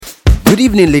Good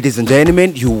evening, ladies and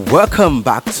gentlemen. You welcome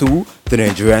back to the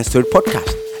Nigerian Story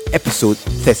Podcast, episode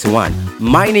 31.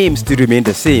 My name still remains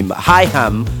the same. I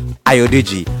am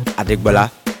Ayodeji Adegbola.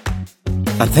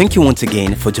 And thank you once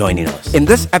again for joining us. In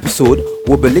this episode,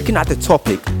 we'll be looking at the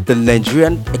topic, the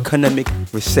Nigerian economic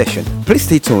recession. Please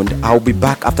stay tuned. I'll be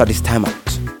back after this time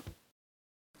out.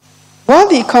 While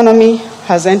the economy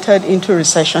has entered into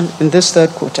recession in this third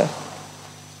quarter,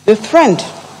 the trend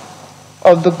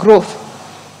of the growth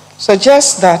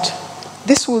suggests that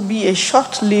this will be a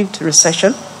short-lived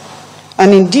recession,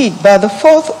 and indeed, by the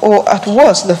fourth or at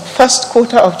worst the first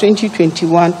quarter of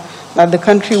 2021, that the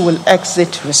country will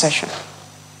exit recession.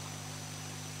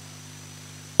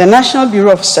 The National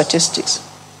Bureau of Statistics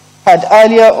had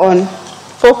earlier on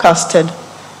forecasted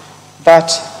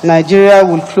that Nigeria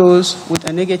will close with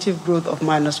a negative growth of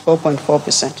minus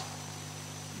 4.4%.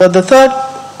 But the third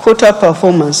quarter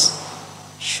performance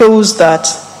shows that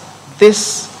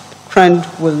this trend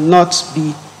will not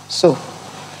be so.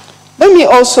 Let me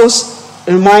also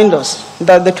remind us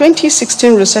that the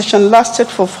 2016 recession lasted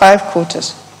for 5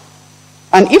 quarters.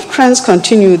 And if trends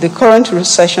continue, the current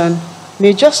recession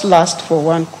may just last for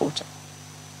 1 quarter.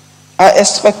 Our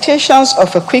expectations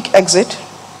of a quick exit,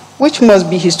 which will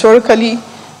be historically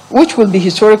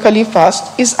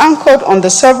fast, is anchored on the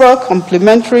several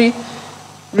complementary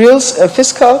real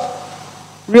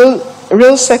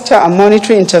sector and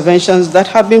monetary interventions that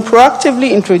have been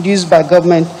proactively introduced by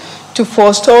government to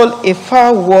forestall a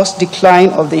far worse decline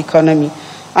of the economy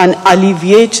and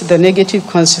alleviate the negative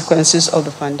consequences of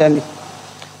the pandemic.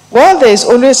 While there is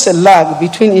always a lag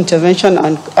between intervention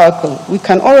and outcome, we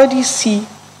can already see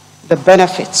the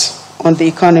benefits on the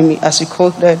economy as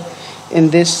recorded in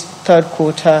this third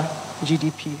quarter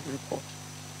GDP report.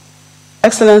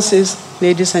 Excellencies,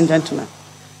 ladies and gentlemen,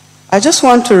 I just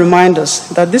want to remind us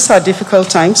that these are difficult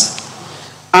times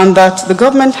and that the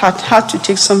government had to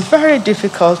take some very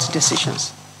difficult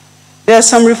decisions. There are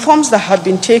some reforms that have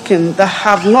been taken that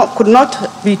could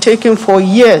not be taken for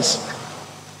years.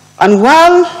 And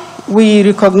while we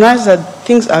recognize that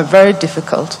things are very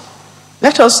difficult,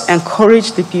 let us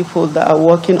encourage the people that are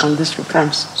working on these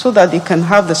reforms so that they can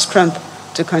have the strength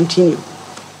to continue.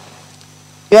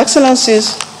 Your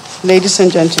Excellencies, ladies and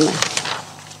gentlemen,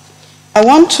 I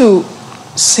want to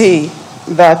say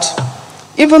that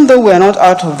even though we're not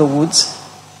out of the woods,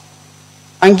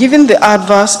 and given the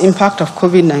adverse impact of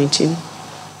COVID-19,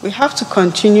 we have to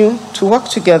continue to work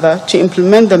together to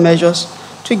implement the measures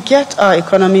to get our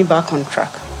economy back on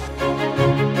track.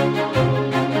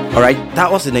 All right, that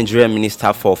was the Nigerian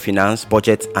Minister for Finance,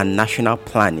 Budget and National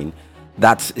Planning.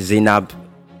 That's Zainab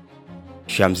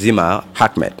Shamsima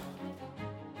Ahmed.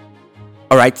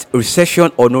 All right, recession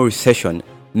or no recession,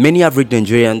 many average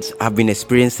Nigerians have been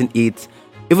experiencing it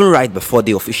even right before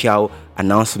the official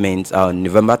announcement on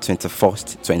November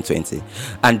 21st, 2020.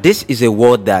 And this is a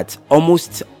word that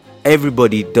almost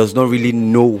everybody does not really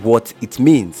know what it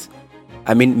means.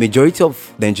 I mean, majority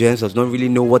of Nigerians does not really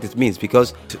know what it means,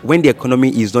 because when the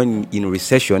economy is not in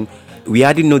recession, we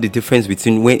already know the difference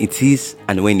between when it is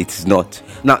and when it is not.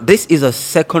 Now, this is a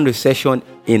second recession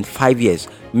in 5 years,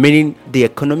 meaning the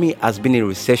economy has been in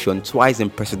recession twice in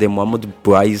President Muhammadu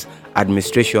Buhari's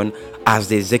administration as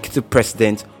the executive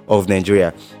president of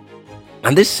Nigeria.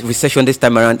 And this recession this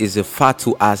time around is referred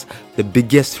to as the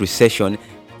biggest recession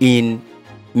in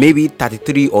maybe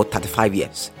 33 or 35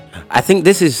 years. I think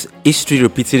this is history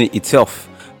repeating itself,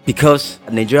 because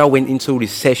Nigeria went into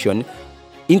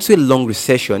a long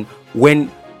recession,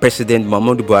 when President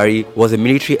Muhammadu Buhari was a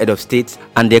military head of state,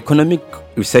 and the economic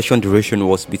recession duration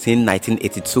was between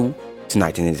 1982 to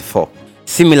 1984.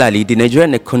 Similarly, the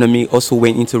Nigerian economy also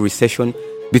went into recession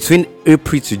between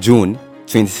April to June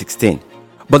 2016.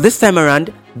 But this time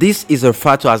around, this is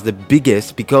referred to as the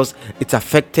biggest because it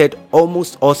affected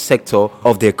almost all sectors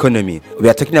of the economy. We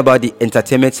are talking about the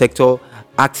entertainment sector,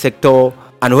 art sector,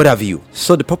 and what have you.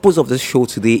 So the purpose of this show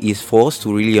today is for us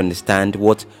to really understand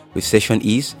what recession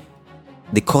is,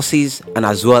 the causes, and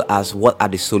as well as what are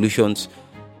the solutions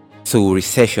to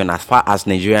recession as far as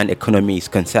Nigerian economy is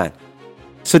concerned.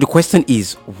 So the question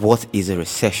is, what is a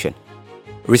recession?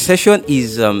 Recession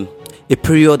is a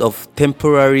period of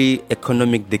temporary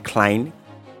economic decline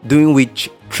during which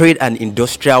trade and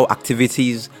industrial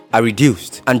activities are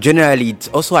reduced. And generally, it's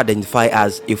also identified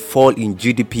as a fall in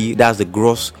GDP, that's the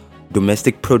gross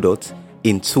domestic product,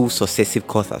 in 2 successive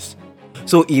quarters.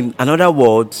 So in other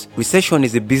words, recession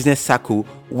is a business cycle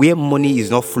where money is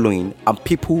not flowing and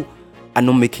people are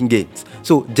not making gains.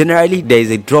 So generally, there is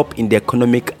a drop in the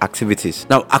economic activities.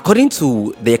 Now, according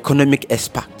to the economic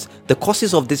experts, the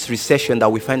causes of this recession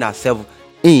that we find ourselves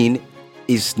in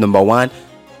is, number one,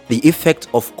 the effect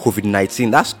of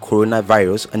COVID-19, that's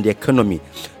coronavirus, on the economy.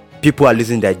 People are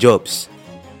losing their jobs.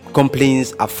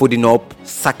 Complaints are folding up,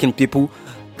 sacking people.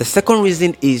 The second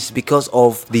reason is because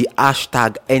of the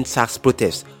hashtag #EndSARS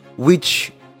protest,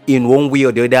 which in one way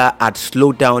or the other had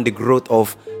slowed down the growth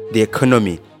of the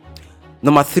economy.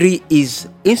 Number 3 is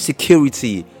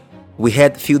insecurity. We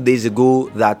heard a few days ago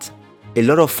that a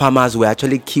lot of farmers were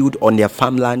actually killed on their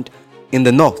farmland in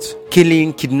the north.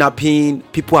 Killing, kidnapping,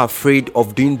 people are afraid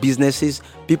of doing businesses,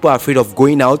 people are afraid of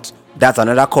going out. That's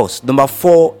another cause. Number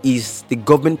 4 is the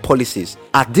government policies.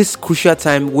 At this crucial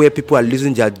time where people are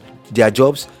losing their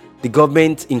jobs, the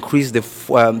government increased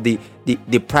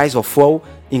the price of fuel,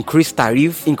 increased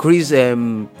tariff, increased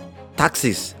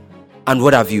taxes, and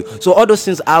what have you. So all those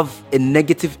things have a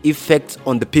negative effect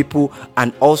on the people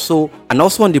and also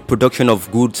on the production of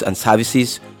goods and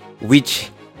services, which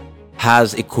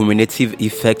has a cumulative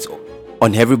effect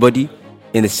on everybody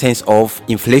in the sense of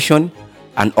inflation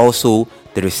and also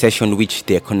the recession which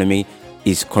the economy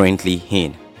is currently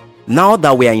in. Now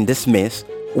that we are in this mess,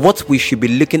 what we should be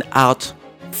looking out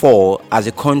for as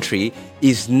a country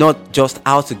is not just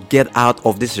how to get out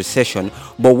of this recession,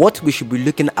 but what we should be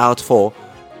looking out for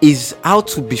is how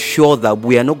to be sure that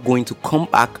we are not going to come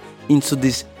back into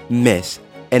this mess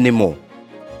anymore.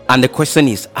 And the question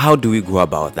is, how do we go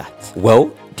about that?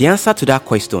 Well, the answer to that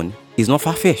question is not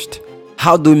far-fetched.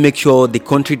 How do we make sure the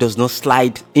country does not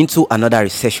slide into another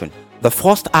recession? The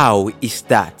first how is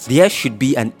that there should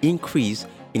be an increase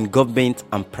in government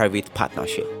and private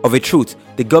partnership. Of a truth,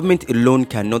 the government alone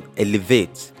cannot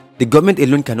elevate. The government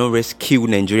alone cannot rescue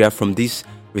Nigeria from this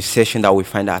recession that we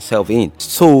find ourselves in.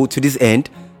 So, to this end,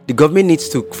 the government needs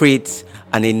to create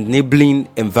an enabling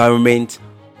environment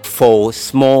for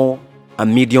small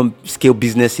and medium-scale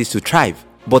businesses to thrive.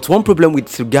 But one problem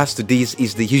with regards to this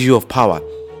is the issue of power.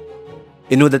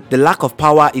 You know that the lack of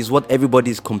power is what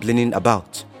everybody is complaining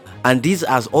about. And this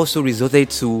has also resulted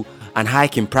to an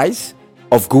hike in price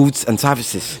of goods and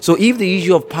services. So if the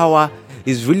issue of power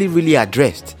is really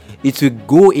addressed, it will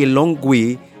go a long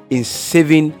way in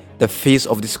saving the face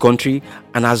of this country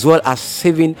and as well as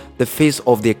saving the face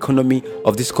of the economy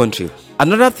of this country.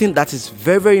 Another thing that is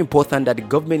very important that the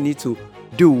government needs to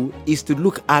do is to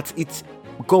look at its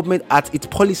government, at its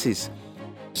policies.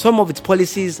 Some of its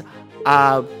policies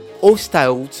are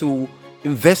hostile to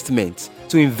investment,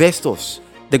 to investors.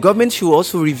 The government should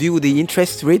also review the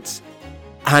interest rates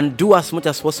and do as much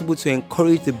as possible to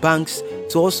encourage the banks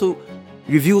to also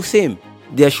review same.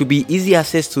 There should be easy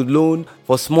access to loan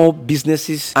for small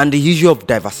businesses and the issue of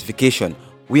diversification.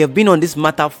 We have been on this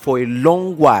matter for a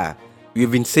long while.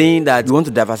 We've been saying that we want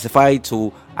to diversify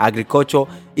to agriculture.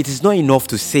 It is not enough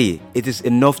to say, it is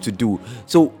enough to do.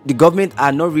 So the government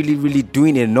are not really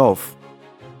doing enough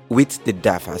with the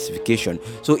diversification.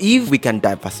 So if we can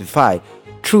diversify,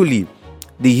 truly,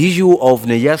 the issue of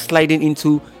Nigeria sliding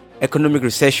into economic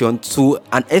recession to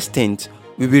an extent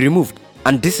will be removed.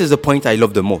 And this is the point I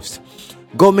love the most.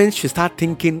 Government should start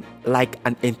thinking like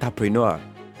an entrepreneur.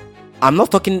 I'm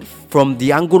not talking from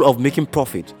the angle of making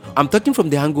profit. I'm talking from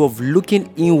the angle of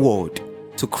looking inward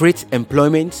to create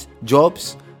employment,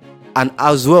 jobs, and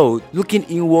as well looking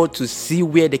inward to see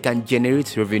where they can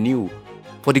generate revenue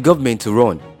for the government to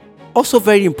run. Also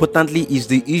very importantly is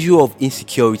the issue of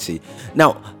insecurity.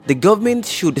 Now, the government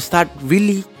should start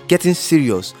really getting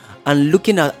serious and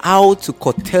looking at how to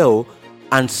curtail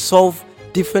and solve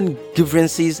different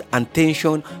differences and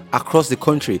tension across the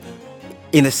country.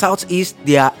 In the southeast,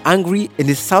 they are angry. In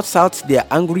the south, they are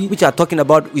angry, which are talking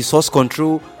about resource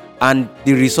control and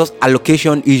the resource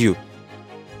allocation issue.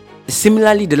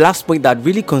 Similarly, the last point that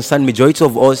really concerns majority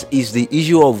of us is the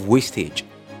issue of wastage.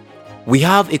 We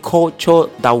have a culture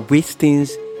that wastes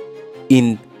things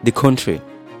in the country.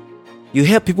 You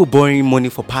hear people borrowing money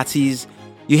for parties.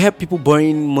 You hear people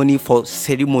borrowing money for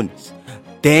ceremonies.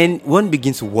 Then one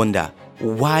begins to wonder,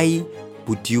 why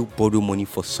would you borrow money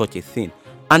for such a thing?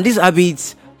 And this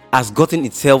habit has gotten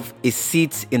itself a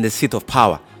seat in the seat of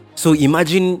power. So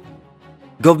imagine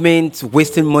government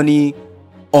wasting money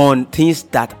on things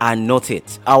that are not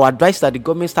it. Our advice is that the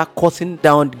government start cutting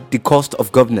down the cost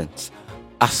of governance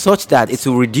as such that it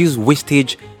will reduce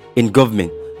wastage in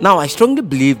government. Now, I strongly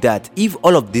believe that if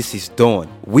all of this is done,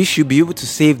 we should be able to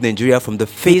save Nigeria from the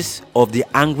face of the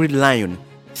angry lion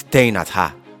staring at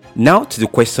her. Now to the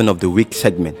question of the week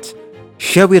segment.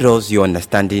 Share with us your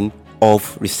understanding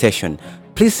of recession.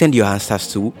 Please send your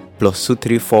answers to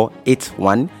 +234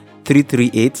 81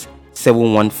 338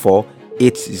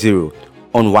 71480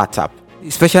 on WhatsApp.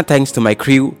 Special thanks to my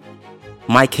crew,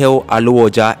 Michael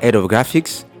Alowoja, Head of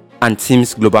Graphics, and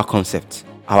Teams Global Concept,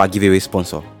 our giveaway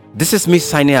sponsor. This is me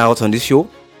signing out on this show.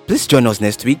 Please join us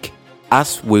next week.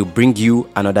 as we bring you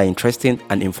another interesting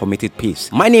and informative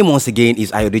piece. My name once again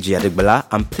is Ayodeji Adegbala,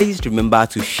 and please remember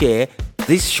to share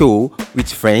this show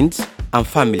with friends and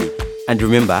family. And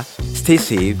remember, stay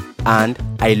safe, and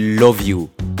I love you,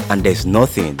 and there's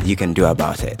nothing you can do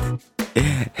about it.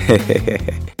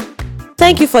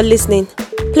 Thank you for listening.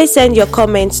 Please send your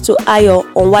comments to Ayo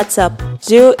on WhatsApp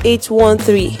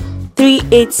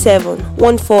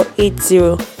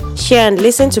 0813-387-1480. Share and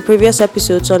listen to previous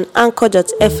episodes on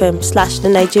anchor.fm/The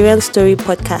Nigerian Story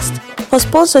Podcast. For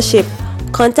sponsorship,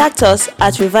 contact us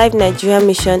at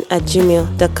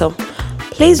revivenigerianmission@gmail.com.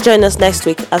 Please join us next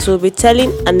week as we'll be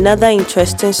telling another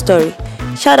interesting story.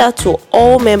 Shout out to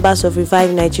all members of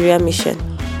Revive Nigeria Mission.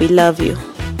 We love you.